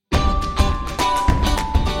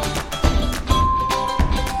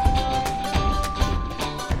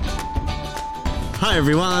Hi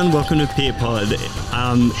everyone, welcome to PeerPod.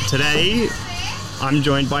 Today I'm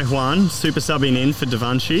joined by Juan, super subbing in for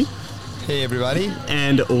Devanshi. Hey everybody.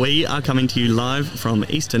 And we are coming to you live from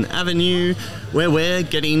Eastern Avenue, where we're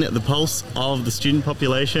getting the pulse of the student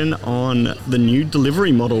population on the new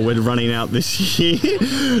delivery model we're running out this year.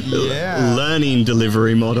 Yeah. Learning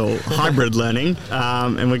delivery model, hybrid learning.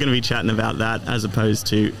 And we're going to be chatting about that as opposed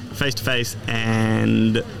to face-to-face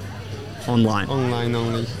and online. Online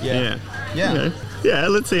only. Yeah. Okay. Yeah,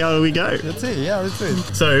 let's see how we go. Let's see. Yeah, let's see.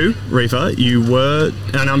 So, Rifa, you were,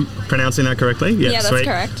 and I'm pronouncing that correctly? Yeah, that's sweet.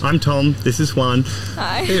 correct. I'm Tom. This is Juan.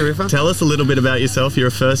 Hi. Hey, Rifa. Tell us a little bit about yourself. You're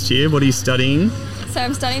a first year. What are you studying? So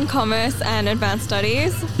I'm studying commerce and advanced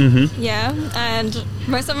studies. Mm-hmm. Yeah, and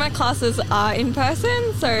most of my classes are in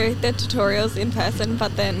person, so the tutorials in person,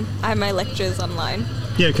 but then I have my lectures online.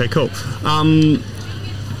 Yeah, okay, cool.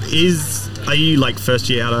 Are you like first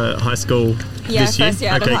year out of high school Yeah, this year? first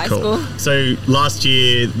year out of high school. So last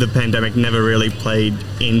year, the pandemic never really played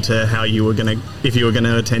into how you were if you were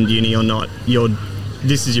gonna attend uni or not.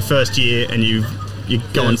 This is your first year and you're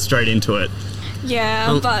going straight into it.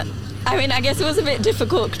 Yeah, but I mean, I guess it was a bit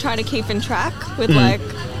difficult trying to keep in track with like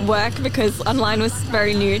work because online was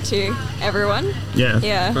very new to everyone. Yeah.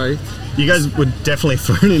 Yeah. Right. You guys were definitely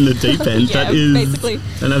thrown in the deep end. Yeah, that is basically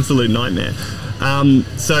an absolute nightmare.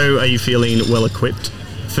 So are you feeling well equipped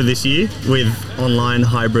for this year with online,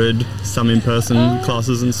 hybrid, some in-person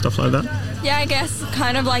classes and stuff like that? Yeah, I guess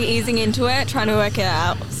kind of like easing into it, trying to work it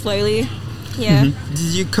out slowly. Yeah. Did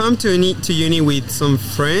you come to uni with some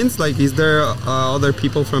friends? Like, is there other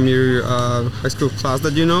people from your high school class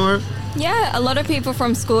that you know? Or? Yeah, a lot of people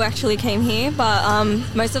from school actually came here, but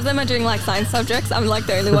most of them are doing like science subjects. I'm like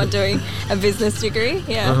the only one doing a business degree.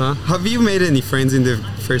 Yeah. Uh-huh. Have you made any friends in the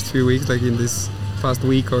first few weeks, like in this past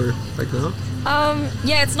week or like now?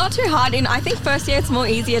 Yeah, it's not too hard. I think first year it's more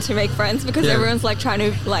easier to make friends because everyone's like trying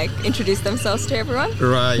to like introduce themselves to everyone.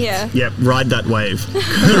 Right. Yeah. Yep, ride that wave.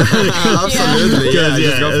 Absolutely. Yeah,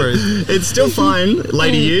 just go for it. It's still fine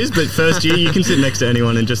later years, but first year you can sit next to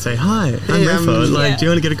anyone and just say, hi, I'm Rifa. Like, do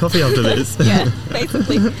you want to get a coffee after this? Yeah,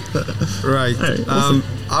 basically. Right. Hey, awesome.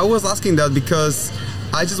 I was asking that because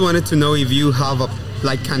I just wanted to know if you have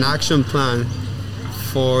an action plan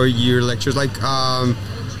for your lectures. Like,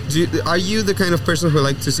 are you the kind of person who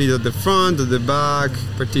like to sit at the front, at the back,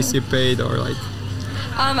 participate, or like?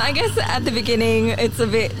 I guess at the beginning it's a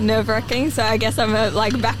bit nerve-wracking, so I guess I'm a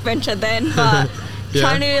like backbencher then, but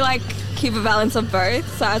trying to like keep a balance of both.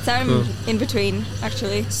 So I'd say I'm in between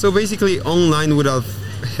actually. So basically, online would have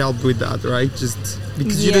helped with that, right? Just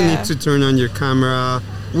because you don't need to turn on your camera.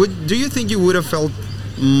 Do you think you would have felt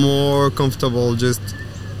more comfortable just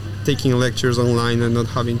taking lectures online and not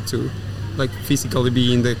having to like physically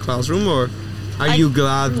be in the classroom, or are you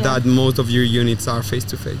glad that most of your units are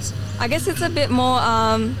face-to-face? I guess it's a bit more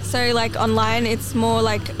so like online it's more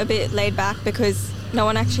like a bit laid back because no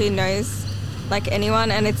one actually knows like anyone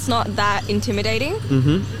and it's not that intimidating.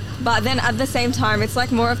 But then at the same time it's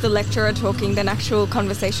like more of the lecturer talking than actual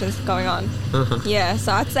conversations going on. Yeah,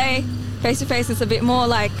 so I'd say face-to-face is a bit more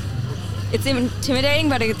like it's intimidating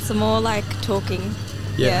but it's more like talking.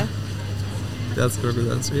 Yeah. That's a good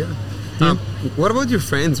answer. What about your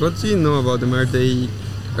friends? What do you know about them? Are they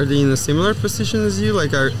in a similar position as you?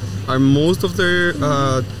 Like, are most of their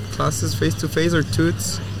classes face-to-face or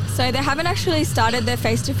TOEFLs? So they haven't actually started their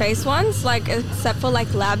face-to-face ones, like except for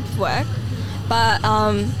like lab work. But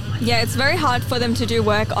it's very hard for them to do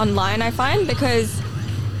work online, I find, because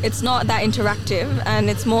it's not that interactive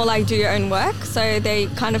and it's more like do your own work. So they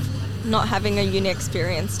kind of not having a uni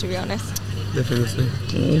experience, to be honest. Definitely.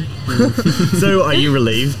 So are you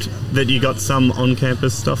relieved that you got some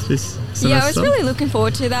on-campus stuff this semester? Yeah, I was really looking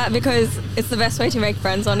forward to that because it's the best way to make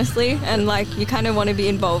friends, honestly. And like you kind of want to be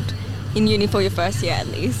involved in uni for your first year at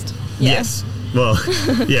least. Yeah. Yes. Well,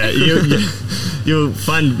 you'll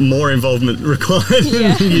find more involvement required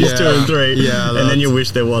in years 2 and 3. Yeah, and then you'll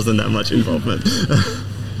wish there wasn't that much involvement.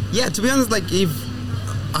 Yeah, to be honest, like if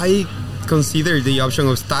I consider the option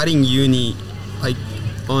of starting uni like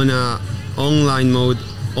on a online mode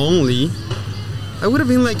only, I would have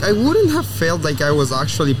been like, I wouldn't have felt like I was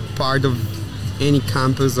actually part of any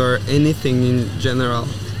campus or anything in general.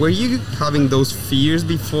 Were you having those fears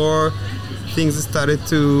before things started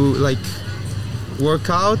to like work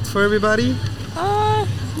out for everybody?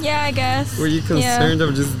 Yeah, I guess. Were you concerned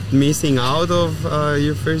of just missing out of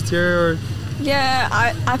your first year? Or? Yeah,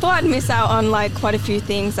 I thought I'd miss out on like quite a few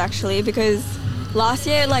things actually because last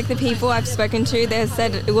year, like the people I've spoken to, they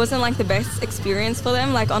said it wasn't like the best experience for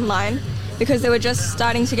them, like online, because they were just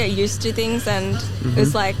starting to get used to things and it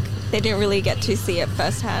was like they didn't really get to see it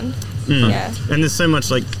firsthand. Yeah. And there's so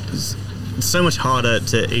much like it's so much harder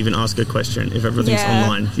to even ask a question if everything's Yeah.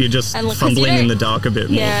 online. You're just And 'cause fumbling you in don't- the dark a bit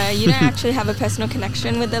more. Yeah, you don't actually have a personal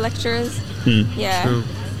connection with the lecturers. Yeah. True.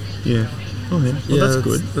 Yeah. Oh, yeah. Well, Yeah, that's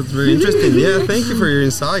good. That's very interesting. Yeah, thank you for your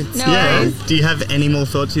insights. No Yeah. worries. Do you have any more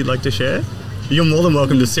thoughts you'd like to share? You're more than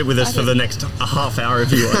welcome to sit with us for the next half hour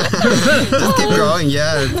if you want. Just keep going.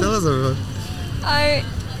 Yeah, tell us about.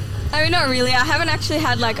 I mean, not really. I haven't actually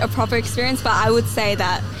had like a proper experience, but I would say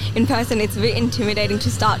that in person it's a bit intimidating to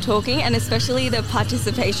start talking, and especially the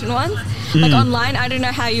participation ones. Like online, I don't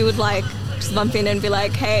know how you would like just bump in and be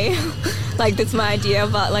like, hey, like that's my idea,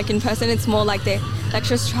 but like in person it's more like the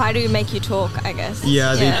lecturers try to make you talk, I guess.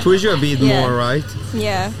 Yeah, they push you a bit Yeah. more, right?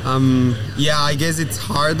 Yeah. Yeah, I guess it's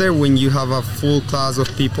harder when you have a full class of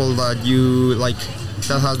people that you like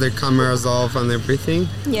that has their cameras off and everything.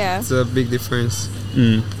 Yeah. It's a big difference.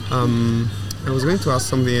 I was going to ask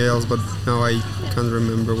something else, but now I can't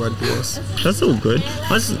remember what it was. That's all good.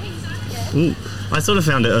 I sort of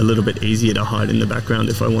found it a little bit easier to hide in the background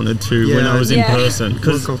if I wanted to when I was in Yeah. person. More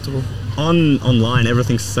Because comfortable. online,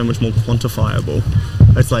 everything's so much more quantifiable.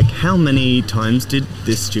 It's like, how many times did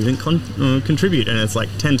this student contribute? And it's like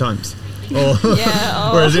 10 times. Or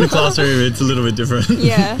Yeah. whereas in a classroom, it's a little bit different.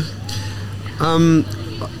 Yeah.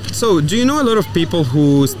 So, do you know a lot of people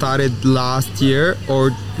who started last year,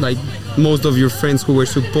 or like most of your friends who were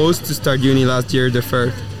supposed to start uni last year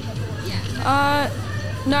deferred?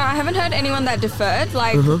 No, I haven't heard anyone that deferred.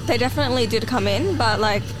 Like, they definitely did come in, but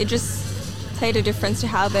like, it just made a difference to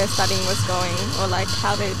how their studying was going or like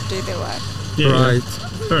how they do their work. Yeah, Right.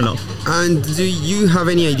 Fair enough. And do you have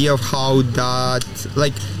any idea of how that,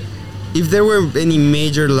 like, if there were any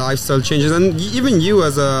major lifestyle changes, and even you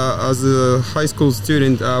as a high school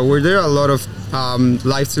student, were there a lot of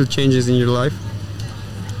lifestyle changes in your life?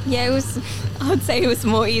 Yeah, it was. I would say it was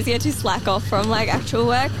more easier to slack off from like actual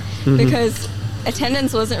work because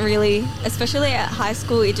attendance wasn't really, especially at high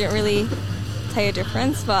school, it didn't really pay a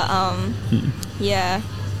difference. But yeah,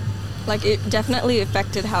 like it definitely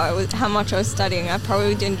affected how much I was studying. I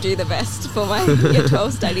probably didn't do the best for my year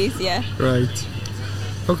 12 studies. Yeah. Right.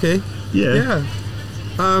 Okay. Yeah.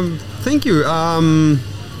 Thank you.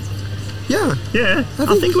 Yeah. Yeah,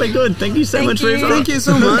 I think we're good. Thank you so Thank much, you. Riva. Thank you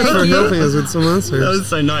so much Thank for you. helping us with some answers. That was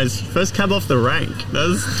so nice. First cab off the rank. That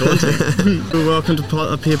was daunting. Welcome to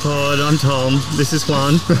Peer Pod. I'm Tom. This is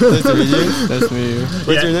Juan. Nice to meet you. Nice to meet you. What's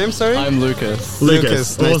Yeah. your name, sorry? I'm Lucas.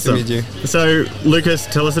 Lucas, nice to awesome. meet you. So, Lucas,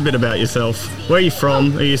 tell us a bit about yourself. Where are you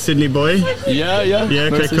from? Are you a Sydney boy? Yeah. Yeah, okay,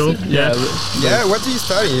 Mostly cool. Yeah. Yeah, what do you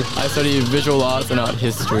study? I study visual arts and art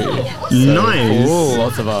history. Nice. Cool.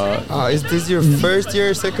 Lots of art. Is this your first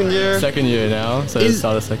year, second year? Second year now, so Is-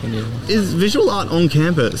 start of second year. Is visual art on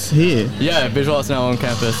campus here? Yeah, visual arts now on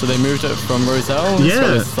campus. So they moved it from Roselle. It's got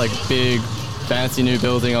Yeah. this like big, fancy new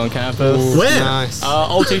building on campus. Ooh, Where? Nice.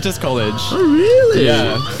 Old Teachers College. Oh, really?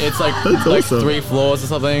 Yeah, it's like That's awesome. 3 floors or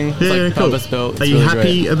something. It's Yeah, like cool. purpose built. Are you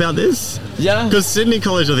happy about this? Yeah. Because Sydney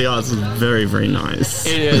College of the Arts is very, very nice.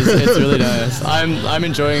 It is. It's really nice. I'm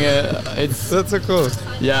enjoying it. It's That's so cool.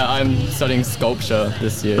 yeah. I'm studying sculpture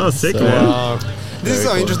this year. Oh, sick, so- man. Wow. This is Very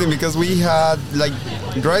so cool. interesting because we had, like,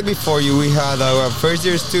 right before you, we had our first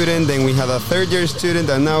year student, then we had a third year student,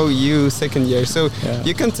 and now you, second year. So Yeah.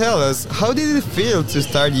 you can tell us, how did it feel to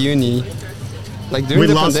start uni? Like during With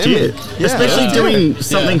the last pandemic? year. Yeah, Especially last doing year.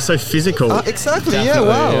 something so physical. Exactly, yeah, Definitely,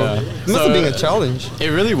 wow. yeah. It must So- have been a challenge. It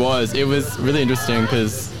really was. It was really interesting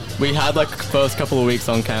because we had like first couple of weeks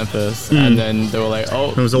on campus, and then they were like,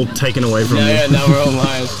 "Oh, It was all taken away from yeah, me. now we're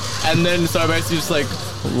online." And then so I basically just like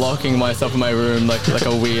locking myself in my room like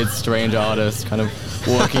a weird, strange artist, kind of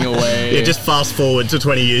walking away. Yeah, just fast forward to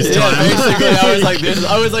 20 years Yeah, time. basically, I was like this.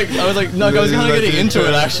 I was like, no, I was kind of Like getting into it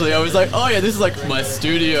it, actually. I was like, oh yeah, this is like my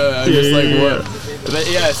studio. I'm Yeah, just like, yeah, what?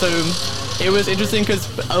 But yeah, so it was interesting because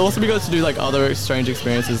also we got to do like other strange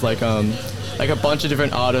experiences, like a bunch of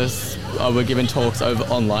different artists were given talks over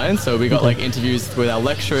online. So we got like interviews with our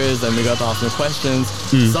lecturers, and we got to ask them questions,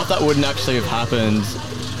 stuff that wouldn't actually have happened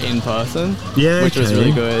in person. Yeah, which was okay.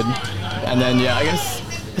 really good. And then yeah, I guess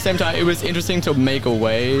at the same time, it was interesting to make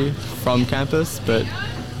away from campus, but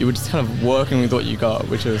you were just kind of working with what you got,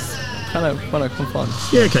 which was kind of fun.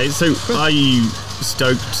 Yeah, okay. So are you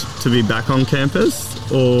stoked to be back on campus?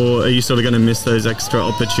 Or are you sort of going to miss those extra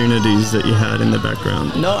opportunities that you had in the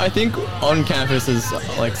background? No, I think on campus is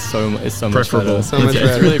like so much Preferable. better. So much It's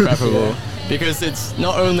better. really preferable because it's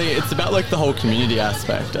not only it's about like the whole community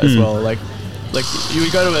aspect as well. Like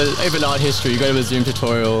you go to even art history, you go to a Zoom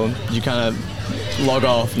tutorial, you kind of log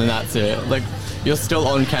off and then that's it. Like you're still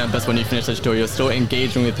on campus when you finish the tutorial. You're still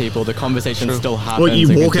engaging with people. The conversation still happens. Well, you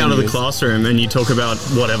and walk out of the continues. classroom and you talk about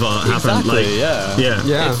whatever happened. Exactly, Like, yeah.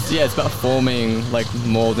 Yeah. It's about forming like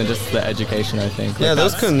more than just the education, I think. Like, Yeah,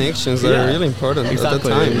 those that's- connections yeah. are really important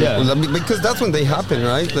Exactly, at the time. yeah. Well, because that's when they happen,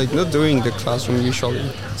 right? Like not during the classroom usually.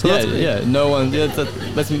 So Yeah, that's great. yeah. No one. Yeah,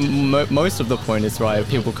 that's most of the point. Is right.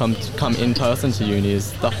 People come in person to uni.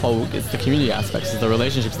 Is the whole. It's the community aspects. It's the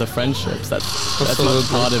relationships, the friendships. That's much Absolutely.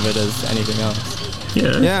 part of it as anything else.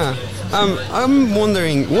 yeah. Yeah. I'm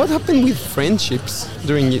wondering what happened with friendships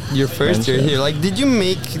during your first year Friendship. here. Like, did you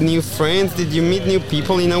make new friends? Did you meet new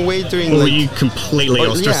people in a way during? Or were like, you completely Or-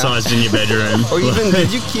 yeah. ostracized in your bedroom? or even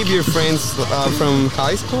did you keep your friends from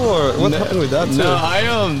high school, or what happened with that too? No, I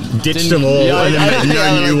Ditched didn't- them all Yeah, and then met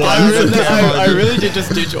no new I ones. really, I really did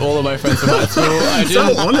just ditch all of my friends from high school. I So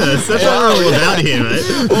didn't. honest. That's what we're all about here, mate.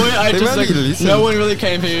 Well, I They just might like be listening. no one really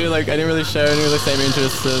came here. Like I didn't really show any of the same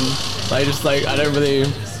interests, and I just like I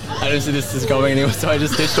don't see this is going anywhere, so I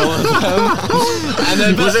just ditched all of them. And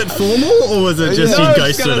then Was it formal or was it just no, you it's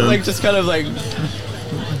ghosted kind of them? just kind of like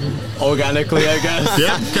organically, I guess.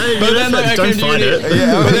 Yeah, okay, But good then like, effort. I Don't came to fight uni, it.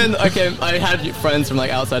 but then I had friends from like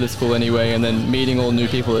outside of school anyway, and then meeting all new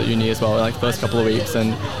people at uni as well, like first couple of weeks,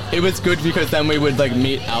 and it was good because then we would like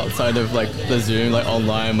meet outside of like the Zoom, like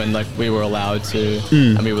online when like we were allowed to,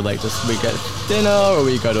 and we would like we get dinner or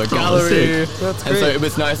we go to a gallery, sick. That's and so great. it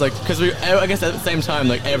was nice, like because I guess at the same time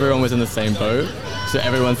like everyone was in the same boat, so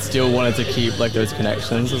everyone still wanted to keep like those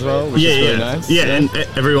connections as well, which Yeah, is really yeah. nice. Yeah, and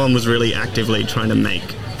everyone was really actively trying to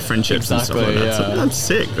make friendships and stuff like Exactly, that. So yeah. that's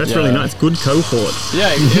sick. That's Yeah. really nice. Good cohort. Yeah,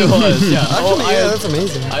 it was. Yeah, Actually, I yeah, had- that's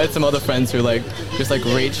amazing. I had some other friends who like just like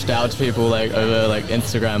reached out to people like over like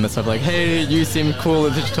Instagram and stuff like, hey, you seem cool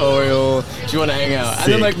in the tutorial. Do you want to hang out?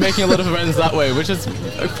 And then Sick. like making a lot of friends that way, which is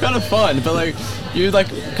kind of fun. But like you like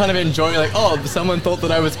kind of enjoy like, oh, someone thought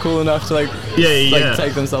that I was cool enough to like Yeah.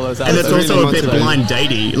 take themselves out. And it's So really also a bit motivating. blind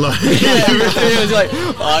datey. Like, yeah, everything was like,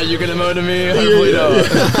 are you gonna motor me? Hopefully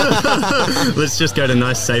not. let's just go to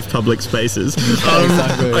nice, safe public spaces.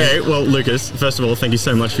 Exactly. Okay, well, Lucas, first of all, thank you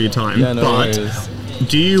so much for your time. Yeah, no but worries.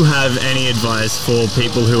 do you have any advice for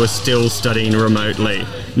people who are still studying remotely?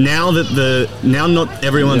 Now that not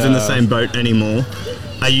everyone's in the Yeah. same boat anymore,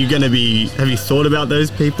 have you thought about those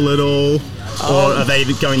people at all? Or are they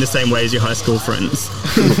going the same way as your high school friends?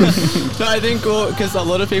 No, I think because a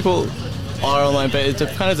lot of people are online, but it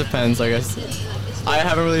kind of depends, I guess. I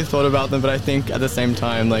haven't really thought about them, but I think at the same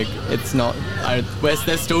time, like it's not.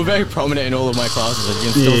 They're still very prominent in all of my classes. Like,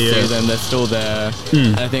 you can still Yeah. see them; they're still there.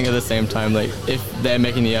 And I think at the same time, like if they're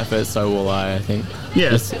making the effort, so will I. I think.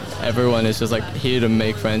 Yeah. Just, everyone is just like here to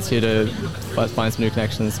make friends, here to find some new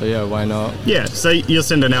connections. So yeah, why not? Yeah, so you're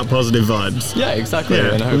sending out positive vibes. Yeah, exactly.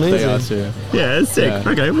 Yeah. And I hope they are Amazing. too. Yeah, it's sick. Yeah.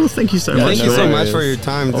 Okay, well, thank you so much. Thank you so no much for worries. your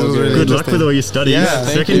time. This All was good. really Good luck interesting. with all your studies. Yeah,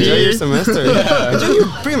 Thank Second you. enjoy year. your semester. Enjoy your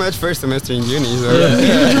pretty much first semester in uni. So.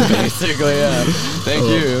 Basically, yeah. Thank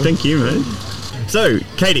you. Thank you, man. So,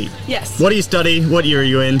 Katie, Yes. what do you study? What year are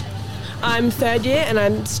you in? I'm third year and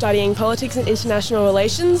I'm studying politics and international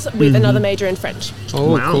relations with another major in French.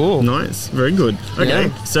 Oh, Wow, cool. nice, very good. Okay,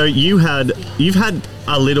 Yeah. so you've had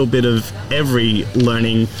a little bit of every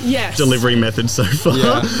learning Yes. delivery method so far.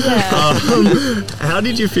 Yeah. Yeah. How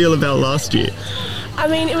did you feel about last year? I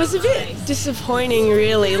mean, it was a bit disappointing,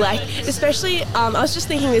 really. Like, especially, I was just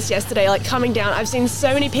thinking this yesterday, like, coming down, I've seen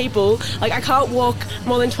so many people, like, I can't walk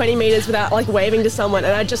more than 20 meters without, like, waving to someone.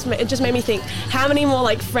 And it just made me think, how many more,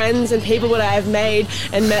 like, friends and people would I have made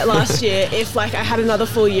and met last year if, like, I had another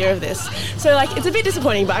full year of this? So, like, it's a bit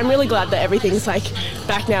disappointing, but I'm really glad that everything's, like,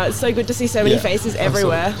 back now. It's so good to see so many Yeah, faces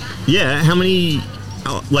everywhere. Yeah, how many?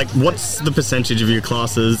 What's the percentage of your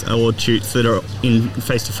classes or tutes that are in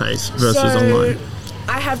face-to-face versus online?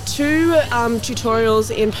 I have 2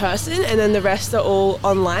 tutorials in person, and then the rest are all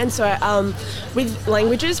online. So with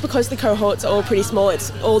languages, because the cohorts are all pretty small,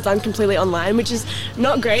 it's all done completely online, which is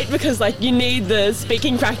not great because like you need the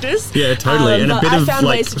speaking practice. Yeah, totally, and a but bit I of found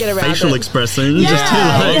like ways to get around facial it. expressions. Yeah, just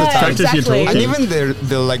to like yeah, practice exactly. your And talking. even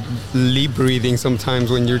the like lip reading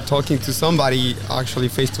sometimes when you're talking to somebody actually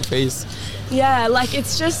face to face. Yeah, like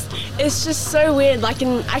it's just so weird. Like,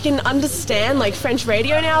 I can understand like French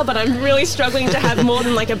radio now, but I'm really struggling to have more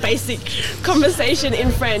than like a basic conversation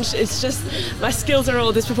in French. It's just my skills are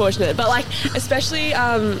all disproportionate. But like, especially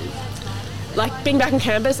like being back on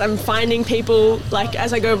campus, I'm finding people like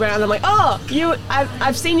as I go around. I'm like, oh,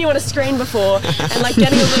 I've seen you on a screen before, and like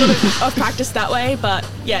getting a little bit of practice that way. But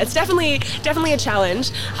yeah, it's definitely a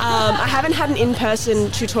challenge. I haven't had an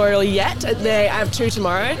in-person tutorial yet. I have 2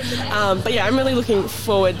 tomorrow. But yeah, I'm really looking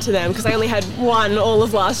forward to them because I only had 1 all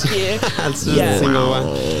of last year. That's just a single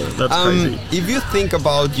one. That's crazy. If you think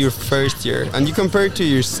about your first year and you compare it to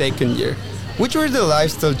your second year, which were the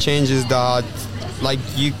lifestyle changes that, like,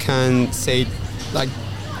 you can say, like,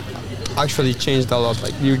 actually changed a lot?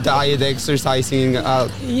 Like your diet, exercising, the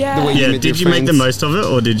way you meet did your you make the friends? most of it,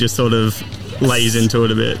 or did you sort of laze into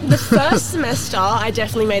it a bit? The first semester, I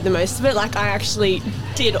definitely made the most of it. Like, I actually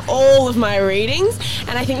did all of my readings,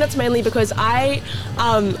 and I think that's mainly because I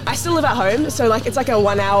still live at home, so like it's like a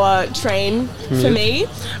 1-hour train for me,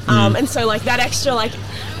 and so like that extra like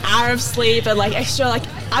hour of sleep and like extra like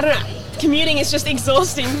I don't know, commuting is just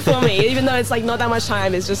exhausting for me. Even though it's like not that much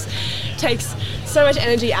time, it just takes so much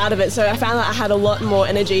energy out of it. So I found that I had a lot more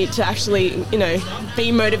energy to actually, you know,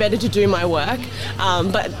 be motivated to do my work.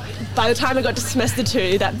 But by the time I got to semester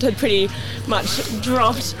 2, that had pretty much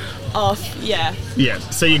dropped off. Yeah,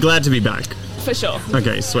 So you're glad to be back. for sure.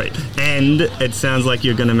 Okay, sweet. And it sounds like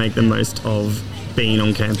you're going to make the most of being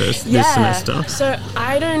on campus this semester. So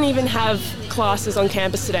I don't even have classes on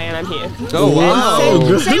campus today, and I'm here. Oh,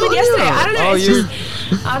 wow. Same with yesterday. I don't know. Oh, It's you're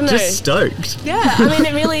just, I don't know. Just stoked. Yeah, I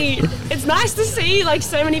mean, it's nice to see like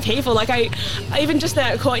so many people. Like I even just there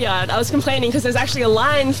at Courtyard, I was complaining because there's actually a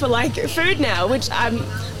line for like food now, which I'm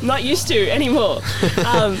not used to anymore.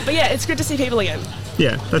 But yeah, it's good to see people again.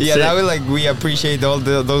 Yeah, that's yeah, it. that way, like, we appreciate all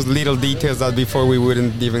those little details that before we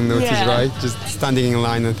wouldn't even notice, Yeah. right? Just standing in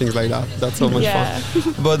line and things like that. That's so much Yeah.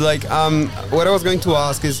 fun. But like, what I was going to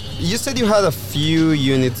ask is, you said you had a few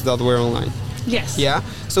units that were online. Yes. Yeah.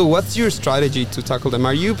 So what's your strategy to tackle them?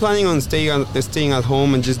 Are you planning on staying at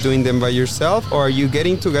home and just doing them by yourself, or are you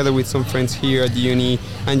getting together with some friends here at the uni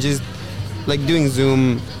and just like doing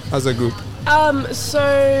Zoom as a group?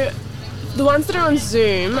 So the ones that are on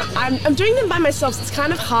Zoom, I'm doing them by myself. So it's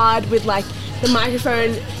kind of hard with like the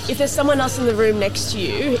microphone. If there's someone else in the room next to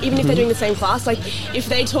you, even if they're doing the same class, like if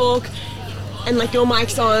they talk and like your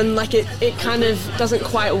mic's on, like it kind of doesn't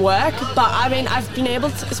quite work. But I mean, I've been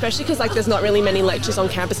able to, especially because like there's not really many lectures on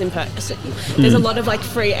campus in person. There's a lot of like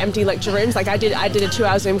free empty lecture rooms. Like I did a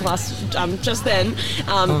 2-hour Zoom class just then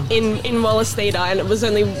in Wallace Theatre, and it was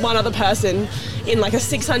only one other person in like a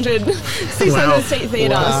 600 seat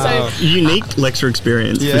theatre. Wow. So Unique lecture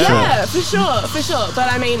experience, Yeah. for sure. yeah, for sure.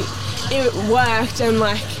 But I mean, it worked, and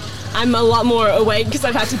like I'm a lot more awake because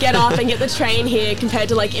I've had to get up and get the train here compared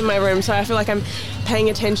to like in my room. So I feel like I'm paying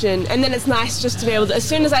attention, and then it's nice just to be able to, as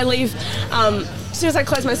soon as I leave, as soon as I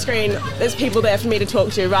close my screen, there's people there for me to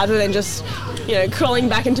talk to, rather than just, you know, crawling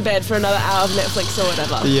back into bed for another hour of Netflix or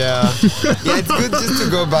whatever. Yeah. Yeah, it's good just to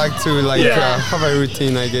go back to like have a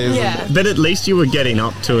routine, I guess. Yeah. But at least you were getting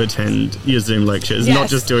up to attend your Zoom lectures, not Yes.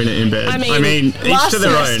 just doing it in bed. I mean, each last to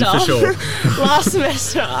their own, for semester- sure. Last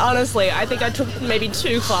semester, honestly, I think I took maybe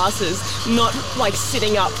 2 classes, not like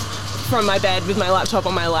sitting up from my bed with my laptop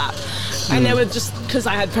on my lap. And they were just because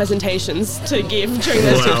I had presentations to give during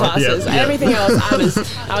those 2 Wow, classes. yeah, yeah. Everything else,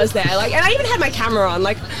 I was there. Like, and I even had my camera on.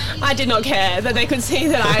 Like, I did not care that they could see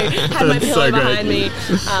that I had my That's pillow so great. behind me.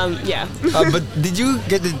 Yeah. But did you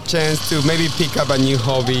get the chance to maybe pick up a new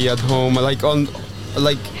hobby at home?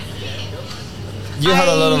 You had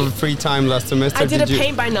a lot of free time last semester. I did a you?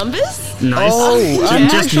 paint by numbers. Nice. Oh, I'm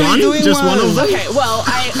just actually one? doing Just one of them? Okay, well,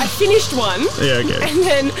 I finished one. Yeah, okay. And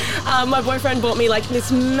then my boyfriend bought me like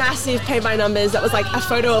this massive paint by numbers that was like a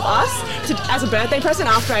photo of us as a birthday present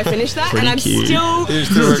after I finished that. Pretty and I'm cute. You're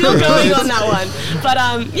still still going working on on that one. But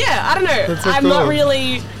yeah, I don't know. That's so I'm not cool.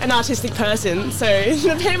 really an artistic person, so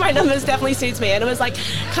the paint by numbers definitely suits me. And it was like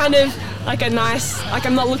kind of like a nice, like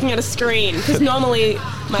I'm not looking at a screen, because normally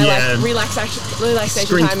my Yeah. like relaxation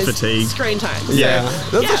Screen time is fatigue. screen time. So, Yeah,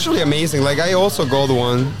 that's yeah. actually amazing. Like, I also got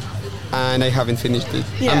one, and I haven't finished it.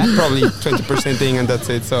 Yeah. I'm probably 20% in, and that's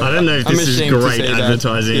it. So I don't know if I'm this is ashamed to great say that.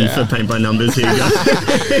 advertising Yeah. for paint by numbers here.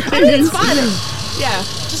 I mean, it's fun. Yeah,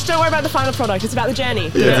 just don't worry about the final product. It's about the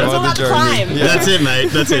journey. Yeah, It's all about the climb. Yeah. That's it,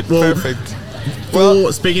 mate. That's it. Well, Perfect.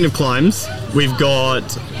 well, speaking of climbs, we've got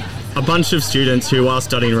a bunch of students who are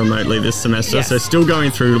studying remotely this semester, Yes. so still going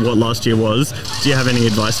through what last year was. Do you have any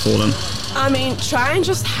advice for them? I mean, try and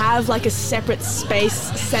just have like a separate space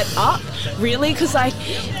set up, really, because like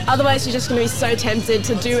otherwise you're just going to be so tempted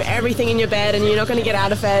to do everything in your bed, and you're not going to get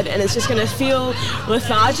out of bed, and it's just going to feel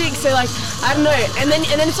lethargic. So like, I don't know. And then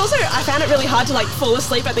it's also, I found it really hard to like fall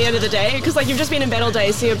asleep at the end of the day, because like you've just been in bed all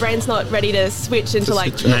day, so your brain's not ready to switch into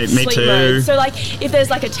like Me sleep too. mode. So like, if there's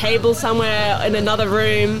like a table somewhere in another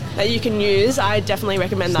room that you can use, I definitely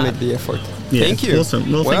recommend that. Make the effort. Yeah, Thank you.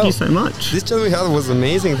 Awesome. Well, thank you so much. This chat we had was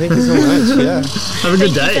amazing. Thank you so much. Yeah. Have a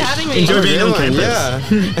good Thank you day. for having me. Enjoy Have a being on Good one,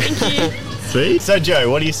 campus. Yeah. Thank you. Sweet. So,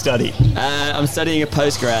 Joe, what do you study? I'm studying a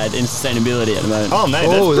postgrad in sustainability at the moment. Oh, mate,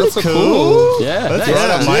 Oh, that's that's pretty so cool. cool. Yeah, That's thanks. right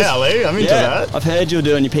up my alley. I'm into Yeah, that. I've heard you're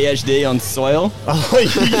doing your PhD on soil. Oh,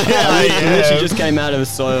 yeah, I literally just came out of a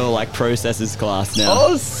soil like processes class now.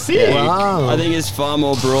 Oh, sick. Yeah. Wow. I think it's far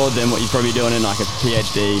more broad than what you're probably doing in like a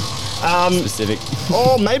PhD specific.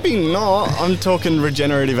 Or maybe not. I'm talking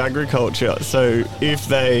regenerative agriculture. So if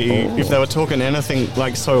they were talking anything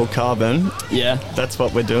like soil carbon, Yeah, that's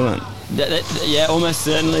what we're doing. yeah, almost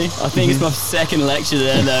certainly. I think it's my second lecture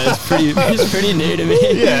there though. It's pretty new to me.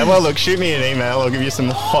 Yeah, well, look, shoot me an email. I'll give you some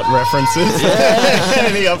hot references.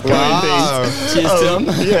 Any upcoming Wow. things. Cheers, Tom.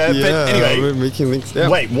 Yeah, Yeah. but anyway, we're making links. Yeah.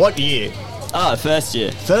 wait, what year? Ah, first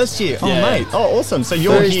year. First year. Oh, Yeah. mate. Oh, awesome. So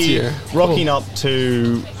you're First here year. rocking up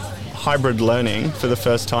to hybrid learning for the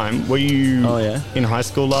first time. Were you Oh, yeah. in high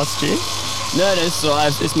school last year? No, so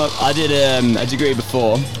I did a degree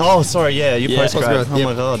before. Oh, sorry. Yeah, you Yeah. postgrad. Postgrad, Oh, yep.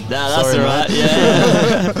 my God. Nah, that's Sorry, alright. mate.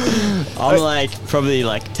 Yeah. I'm like probably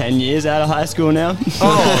like 10 years out of high school now.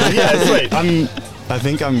 Oh, yeah, sweet. I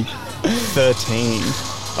think I'm 13.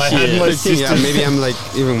 I had Yeah. my 15, yeah, sister's, maybe I'm like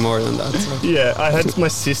even more than that. So. yeah, I had my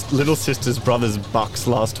little sister's brother's bucks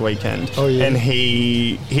last weekend. Oh, yeah. And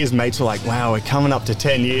his mates were like, "Wow, we're coming up to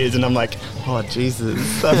 10 years," and I'm like, "Oh Jesus,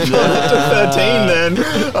 I'm coming up to 13 then."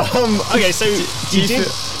 Okay, so you did.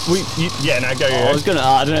 Yeah, no, go. I was gonna.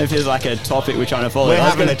 I don't know if there's like a topic we're trying to follow. We're I was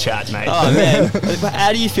having gonna- a chat, mate. Oh man, But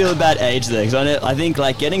how do you feel about age though? Because I think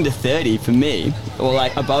like getting to 30 for me, or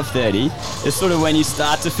like above 30, is sort of when you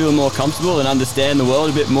start to feel more comfortable and understand the world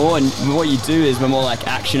a bit more, and what you do is more like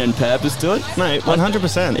action and purpose to it. Mate,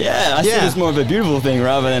 100%. Yeah, I see it Yeah. as more of a beautiful thing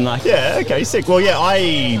rather than like. Yeah, okay, sick. Well,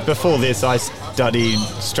 yeah, before this, I studied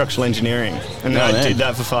structural engineering, and Oh, I man. did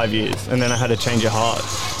that for 5 years, and then I had a change of heart.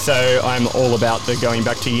 So I'm all about the going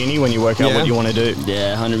back to uni when you work out Yeah. what you want to do.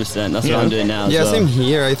 Yeah, 100%. That's Yeah. what I'm doing now. Yeah, as well. same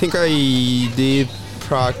here. I think I did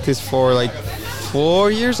practice for like 4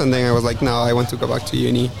 years, and then I was like, no, I want to go back to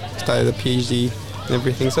uni, started a PhD and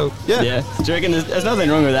everything. So yeah. Yeah. Do you reckon there's nothing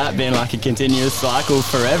wrong with that being like a continuous cycle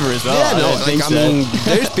forever as well? Yeah, I no, don't like, think I so. mean,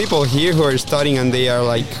 there's people here who are studying and they are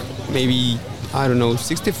like maybe, I don't know,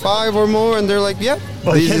 65 or more, and they're like, yeah,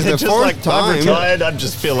 Well, this yeah, is they're the just fourth like, I'm time. retired, I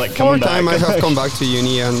just feel like coming Fourth time I back. have come back to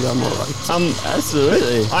uni, and I'm alright.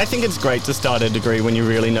 Absolutely. I think it's great to start a degree when you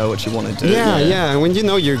really know what you want to do. Yeah, yeah, and when you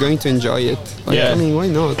know you're going to enjoy it, like, Yeah. I mean, why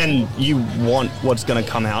not? And you want what's going to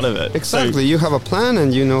come out of it. Exactly, you have a plan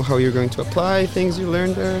and you know how you're going to apply things you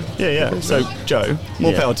learned there. So, yeah. So, Joe,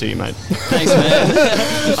 more Yeah. power to you, mate. Thanks, man.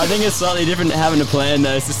 I think it's slightly different to having a plan,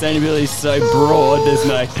 though. Sustainability is so broad. There's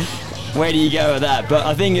no where do you go with that. But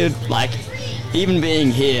I think it like even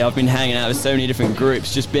being here, I've been hanging out with so many different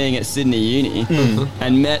groups. Just being at Sydney Uni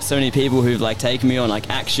and met so many people who've like taken me on like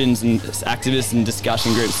actions and activists and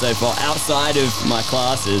discussion groups so far outside of my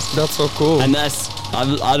classes. That's so cool. And that's I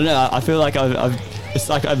don't know. I feel like it's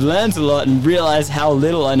like I've learned a lot and realized how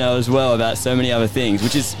little I know as well about so many other things,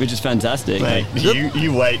 which is fantastic. Mate,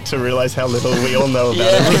 you wait to realize how little we all know about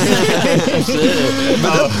Yeah. it. Absolutely.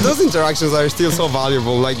 But those interactions are still so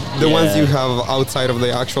valuable, like the ones Yeah. you have outside of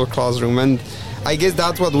the actual classroom. And I guess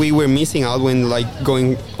that's what we were missing out when like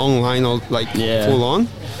going online or like Yeah. full on.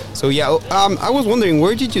 So yeah, I was wondering,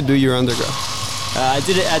 where did you do your undergrad? I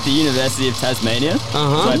did it at the University of Tasmania.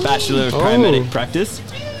 Uh-huh. So a Bachelor of Oh. Paramedic Practice.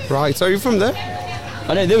 Right, so are you from there?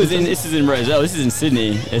 I know this is in Roselle. This is in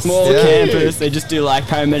Sydney. A small Yeah. campus. They just do like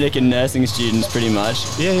paramedic and nursing students pretty much.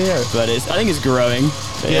 Yeah, yeah. But I think it's growing.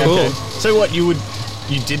 But Yeah, Cool. okay. So what, you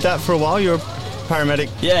did that for a while? You're a paramedic?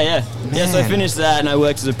 Yeah. Yeah, so I Man. finished that and I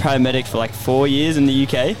worked as a paramedic for like 4 years in the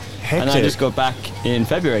UK. And I Hectic. just got back in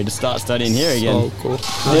February to start studying here again. So cool.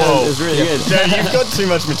 Yeah, it was really good. Yeah, you've got too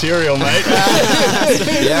much material, mate.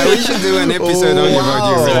 Yeah, we should do an episode only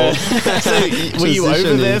about you. Wow. So, were you over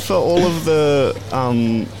Transitioning. there for all of the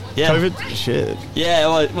Yeah. COVID shit? Yeah,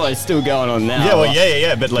 well, it's still going on now. Yeah, well,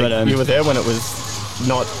 yeah. But like, But, you were there when it was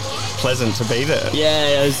not pleasant to be there.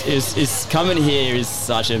 Yeah, it's coming here is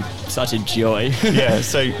such a joy. Yeah.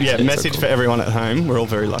 So yeah, so message cool. for everyone at home: we're all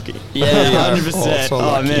very lucky. Yeah, We are 100%. also Oh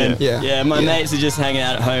lucky. man, Yeah. My Yeah. mates are just hanging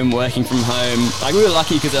out at home, working from home. Like we were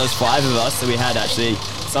lucky because there was 5 of us, so we had actually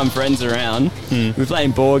some friends around. We're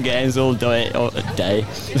playing board games all day,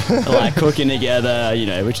 like cooking together,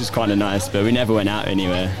 which is kind of nice. But we never went out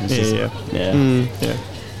anywhere. It's Yeah.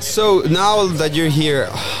 So now that you're here,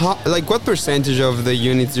 what percentage of the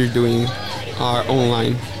units you're doing are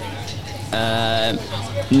online?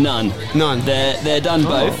 None. None. They're done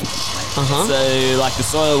both. Uh-huh. So, like the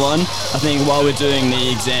soil one, I think while we're doing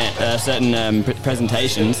the certain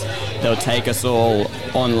presentations, they'll take us all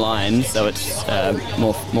online, so it's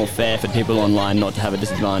more fair for people online not to have a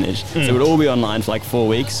disadvantage. So it would all be online for like 4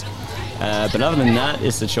 weeks. But other than that,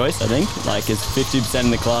 it's a choice, I think. Like, it's 50%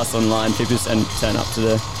 in the class online, 50% turn up to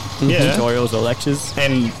the tutorials or lectures.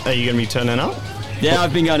 And are you going to be turning up? Yeah,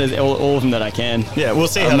 I've been going to all of them that I can. Yeah, we'll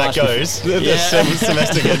see how that goes. The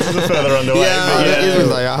semester gets further underway.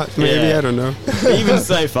 Maybe, I don't know. Even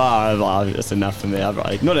so far, it's enough for me.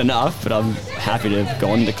 Not enough, but I'm happy to have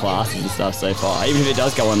gone to classes and stuff so far. Even if it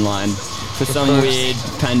does go online, for some weird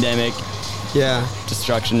pandemic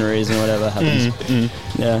destruction reason or whatever happens.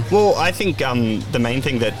 Yeah. Well, I think the main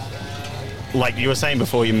thing that, like you were saying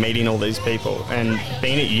before, you're meeting all these people, and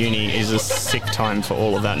being at uni is a sick time for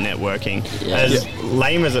all of that networking. Yeah. As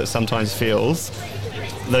lame as it sometimes feels,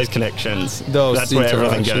 those connections, that's where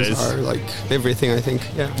everything goes. Are like everything, I think.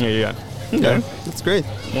 Yeah. Yeah. Okay. Yeah, that's great.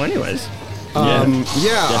 Well, anyways.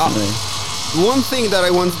 Definitely. One thing that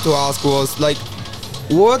I wanted to ask was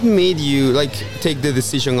what made you take the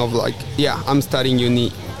decision of I'm studying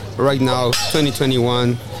uni right now,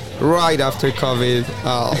 2021. Right after COVID,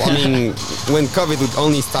 I mean, when COVID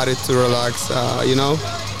only started to relax,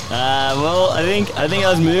 Well, I think I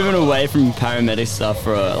was moving away from paramedic stuff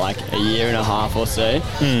for a year and a half or so,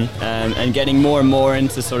 and getting more and more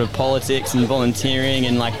into sort of politics and volunteering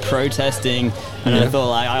and protesting. And I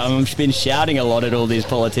thought I've been shouting a lot at all these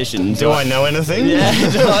politicians. Do I know anything? Yeah,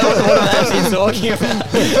 what I'm actually talking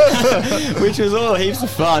about, which was all heaps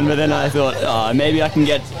of fun. But then I thought, maybe I can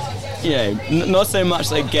get. Not so much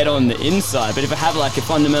get on the inside, but if I have a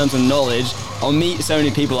fundamental knowledge, I'll meet so many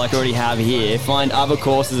people I already have here, find other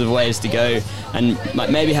courses of ways to go, and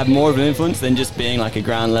maybe have more of an influence than just being a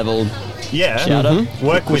ground level shouter.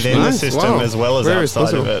 Work within the system as well as Very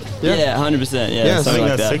outside of it. Yeah, 100%. Yeah, I something think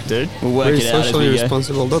like that's that. sick, dude. We'll work Very it out as socially we go.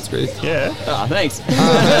 responsible. That's great. Yeah. Thanks.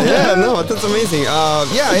 That's amazing.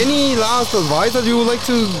 Any last advice that you would like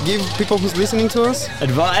to give people who's listening to us?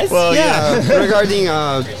 Advice? Well, regarding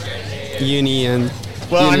uni and.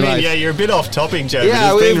 Well, I uni mean, life. you're a bit off topic, Joe.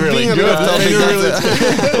 Yeah, but it's we've been really been a bit good. off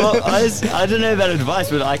topic. Well, I don't know about advice,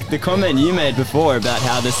 but the comment you made before about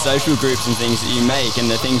how the social groups and things that you make and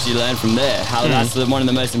the things you learn from there, how that's one of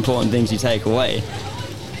the most important things you take away.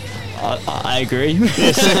 I agree.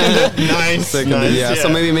 Nice. Yeah. So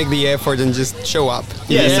maybe make the effort and just show up.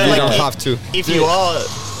 Yeah, Even so if you like don't if- have to. If you are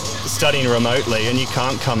studying remotely and you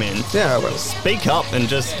can't come in, Yeah, well, speak up and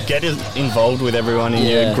just get as involved with everyone in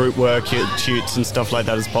your group work, your tutes and stuff like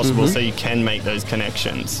that as possible, so you can make those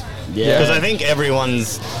connections. Yeah. Because I think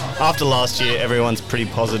after last year, everyone's pretty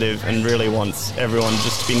positive and really wants everyone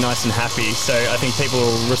just to be nice and happy. So I think people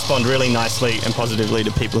will respond really nicely and positively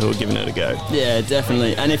to people who are giving it a go. Yeah,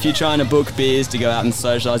 definitely. And if you're trying to book beers to go out and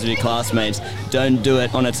socialise with your classmates, don't do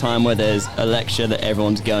it on a time where there's a lecture that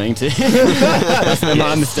everyone's going to. That's where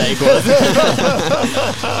my mistake was.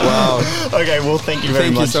 wow. Okay, well, thank you very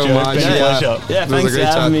Thank you much, so Joe. much. It's been a Yeah. pleasure. Yeah, It was a thanks for great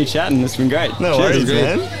having chat. me chatting. It's been great. No Cheers. worries, great.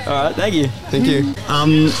 man. All right, thank you. Thank you.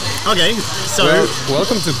 Okay, so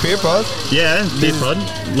Welcome to PeerPod. yeah, Beerpod,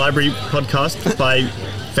 library podcast by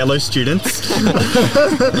fellow students.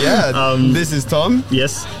 Yeah. This is Tom.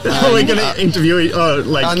 Yes, we're gonna interview,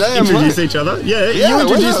 introduce each other. Yeah, you why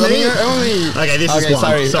introduce not? me. Okay, Okay, this is Okay, one.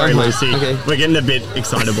 Sorry, I'm fine. Lucy. Okay. We're getting a bit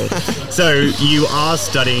excitable. So you are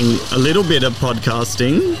studying a little bit of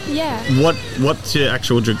podcasting. Yeah. What's your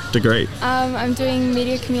actual degree? I'm doing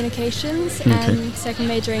media communications and second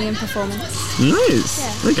majoring in performance. Nice.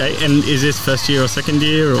 Yeah. Okay, and is this first year or second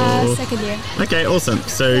year or? Second year. Okay, awesome.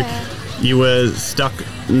 So Yeah. you were stuck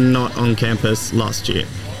not on campus last year.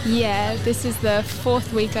 Yeah, this is the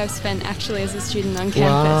 4th week I've spent actually as a student on campus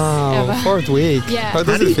Wow. ever. 4th week. Yeah. How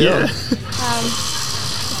does it feel? Yeah. It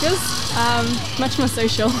feels much more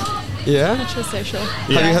social. Yeah? Much more social.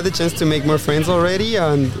 Have you had the chance to make more friends already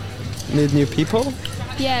and meet new people?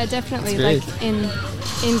 Yeah, definitely. That's Like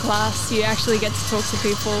in class, you actually get to talk to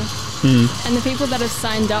people. And the people that have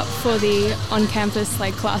signed up for the on-campus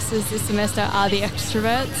classes this semester are the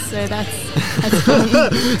extroverts, so that's fun.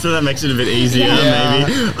 So that makes it a bit easier, Yeah.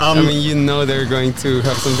 maybe. I mean, they're going to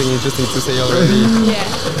have something interesting to say already. Yeah.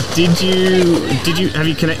 Have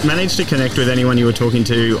you managed to connect with anyone you were talking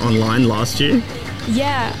to online last year?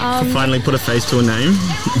 Yeah. Finally put a face to a name.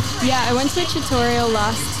 Yeah, I went to a tutorial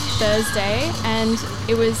last Thursday, and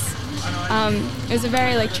it was a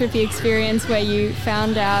very like trippy experience where you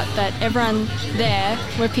found out that everyone there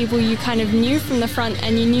were people you kind of knew from the front,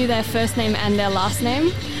 and you knew their first name and their last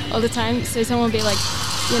name all the time. So someone would be like,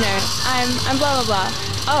 you know, I'm blah blah blah.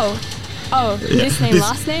 Oh, this name,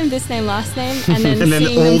 last name, this name, last name, and then And then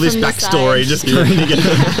seeing all them this from the backstory side. just coming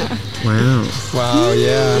together. Wow. Wow,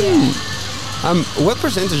 yeah. Yeah. What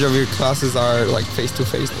percentage of your classes are like face to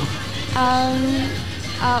face now?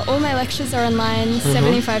 All my lectures are online.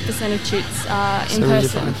 75% of tutes are in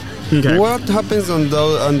person. 75. Okay. What happens on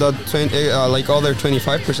the 20, like other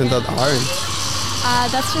 25% that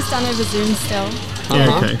aren't? That's just done over Zoom still. Yeah,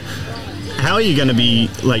 Uh-huh. okay. How are you going to be,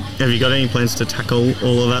 like, have you got any plans to tackle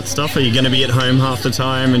all of that stuff? Are you going to be at home half the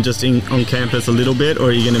time and just on campus a little bit, or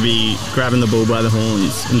are you going to be grabbing the bull by the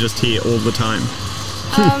horns and just here all the time?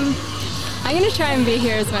 I'm going to try and be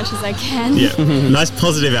here as much as I can. Yeah. Nice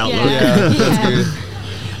positive outlook. Yeah, that's Yeah. good.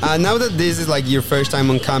 Now that this is like your first time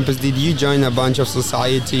on campus, did you join a bunch of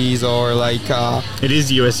societies or like? It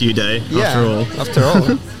is USU Day, after all. After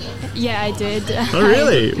all. Yeah, I did. Oh,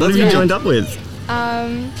 really? What have you Yeah. joined up with?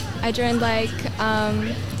 I joined like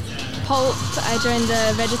Pulp, I joined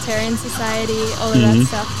the Vegetarian Society, all of that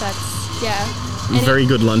stuff. That's, yeah. Very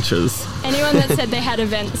good lunches. Anyone that said they had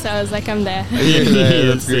events, I was like, I'm there. Yeah,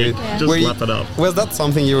 that's sick. great. Yeah. Just Were you- lap it up. Was that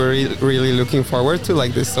something you were really looking forward to,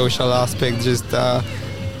 like the social aspect, just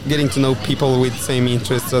getting to know people with same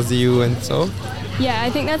interests as you and so? Yeah, I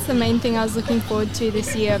think that's the main thing I was looking forward to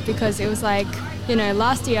this year, because it was like, you know,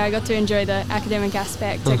 last year I got to enjoy the academic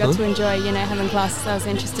aspect. I got to enjoy, you know, having classes I was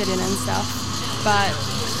interested in and stuff. But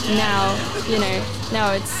now, you know,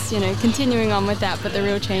 now it's, you know, continuing on with that, but the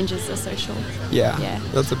real change is the social. Yeah, Yeah.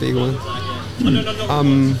 that's a big one.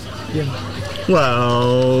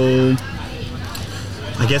 Well,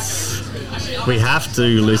 I guess we have to,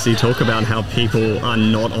 Lucy, talk about how people are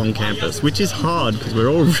not on campus, which is hard because we're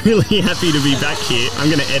all really happy to be back here. I'm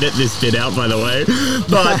going to edit this bit out, by the way.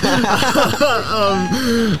 But,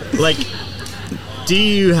 like, do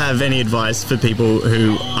you have any advice for people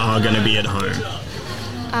who are going to be at home?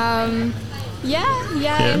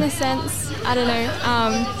 Yeah, in a sense. I don't know.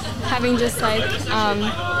 Having just like,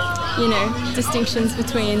 you know, distinctions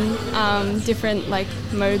between different like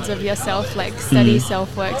modes of yourself, like study,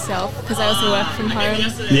 self-work, self. Because I also work from home.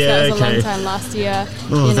 So Yeah, that was a okay. long time last year.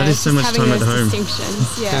 Oh, you that know, is so just much having time at those home.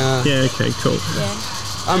 distinctions. Yeah. Yeah, okay, cool.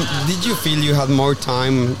 Yeah. Did you feel you had more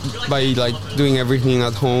time by like doing everything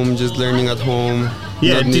at home, just learning at home,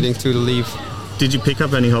 Yeah, not did- needing to leave? Did you pick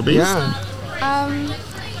up any hobbies? Yeah.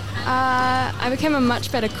 I became a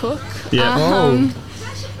much better cook. Yeah.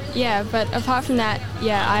 Yeah, but apart from that,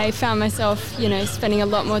 yeah, I found myself, you know, spending a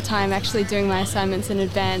lot more time actually doing my assignments in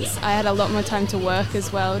advance. I had a lot more time to work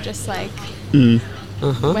as well, just like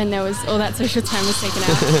when there was all that social time was taken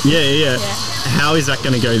out. Yeah. Yeah. How is that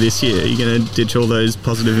going to go this year? Are you going to ditch all those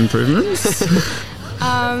positive improvements?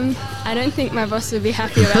 I don't think my boss would be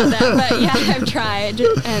happy about that, but yeah, I've tried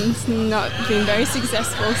and not been very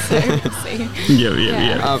successful, so we'll see.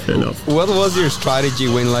 Yeah. Fair enough. What was your strategy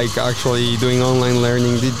when like actually doing online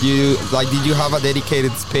learning? Did you have a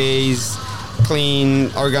dedicated space,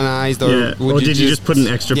 clean, organized, or Yeah. would Or did you just put an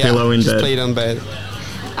extra pillow in just bed? play it on bed?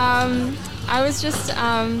 I was just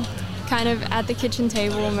kind of at the kitchen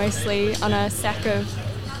table mostly on a stack of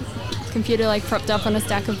computer, like propped up on a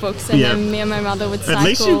stack of books, and Yeah. then me and my mother would cycle. At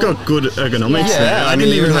least you've got good ergonomics Yeah. there. Yeah, I I didn't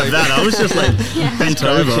mean, even you're have like- that. I was just like bent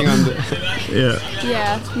over. Crouching on the- Yeah.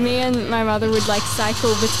 Yeah, me and my mother would like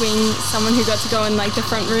cycle between someone who got to go in like the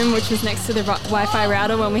front room, which was next to the Wi-Fi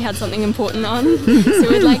router when we had something important on. So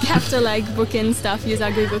we'd like have to like book in stuff, use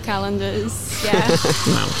our Google calendars. Yeah,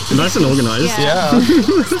 Wow. Nice and organized. Yeah.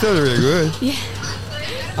 Yeah, still really good. yeah.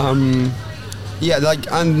 Yeah,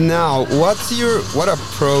 like, and now, what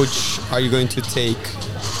approach are you going to take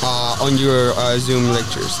on your Zoom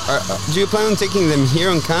lectures? Do you plan on taking them here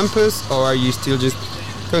on campus, or are you still just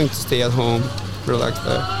going to stay at home, relax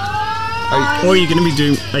there? Or are you going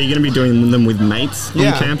to be doing them with mates on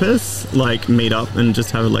Yeah. campus, like meet up and just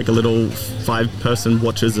have like a little 5-person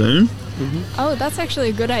watch a Zoom? Oh, that's actually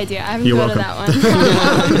a good idea. I haven't You're thought welcome. of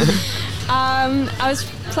that one. I was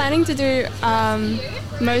planning to do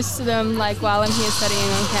most of them like while I'm here studying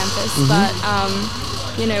on campus, but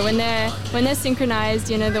you know, when they're synchronized,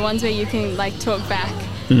 you know, the ones where you can like talk back,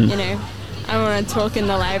 you know, I want to talk in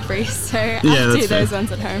the library, so I'll do that's fair. those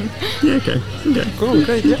ones at home. Yeah, okay. Cool,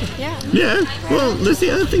 great, yeah. Yeah. Yeah, well,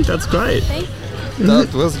 Lucy, I think that's great. Thank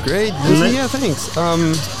That was great. Yeah, thanks.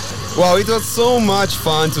 Wow, it was so much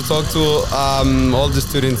fun to talk to all the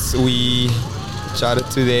students we chatted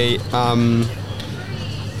today.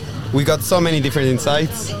 We got so many different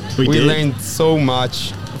insights. We did. learned so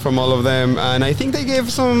much from all of them, and I think they gave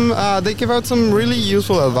out some really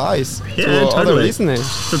useful advice to other listeners.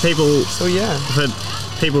 For people, So for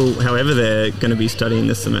people, however they're going to be studying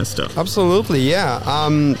this semester. absolutely, yeah.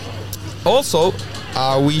 Also,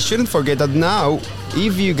 we shouldn't forget that now,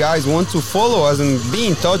 if you guys want to follow us and be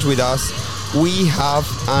in touch with us, we have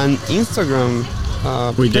an Instagram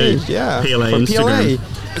We do. page, yeah, PLA for Instagram.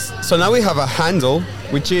 PLA. So now we have a handle,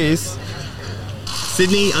 which is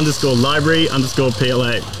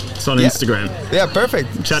Sydney_library_PLA. It's on Instagram. Yeah,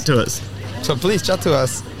 perfect. Chat to us. So please chat to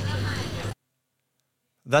us.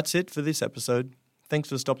 That's it for this episode. Thanks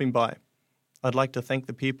for stopping by. I'd like to thank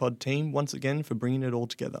the PeerPod team once again for bringing it all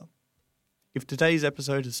together. If today's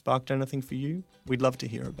episode has sparked anything for you, we'd love to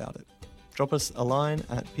hear about it. Drop us a line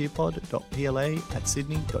at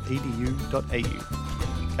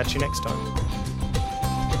peerpod.pla@sydney.edu.au. Catch you next time.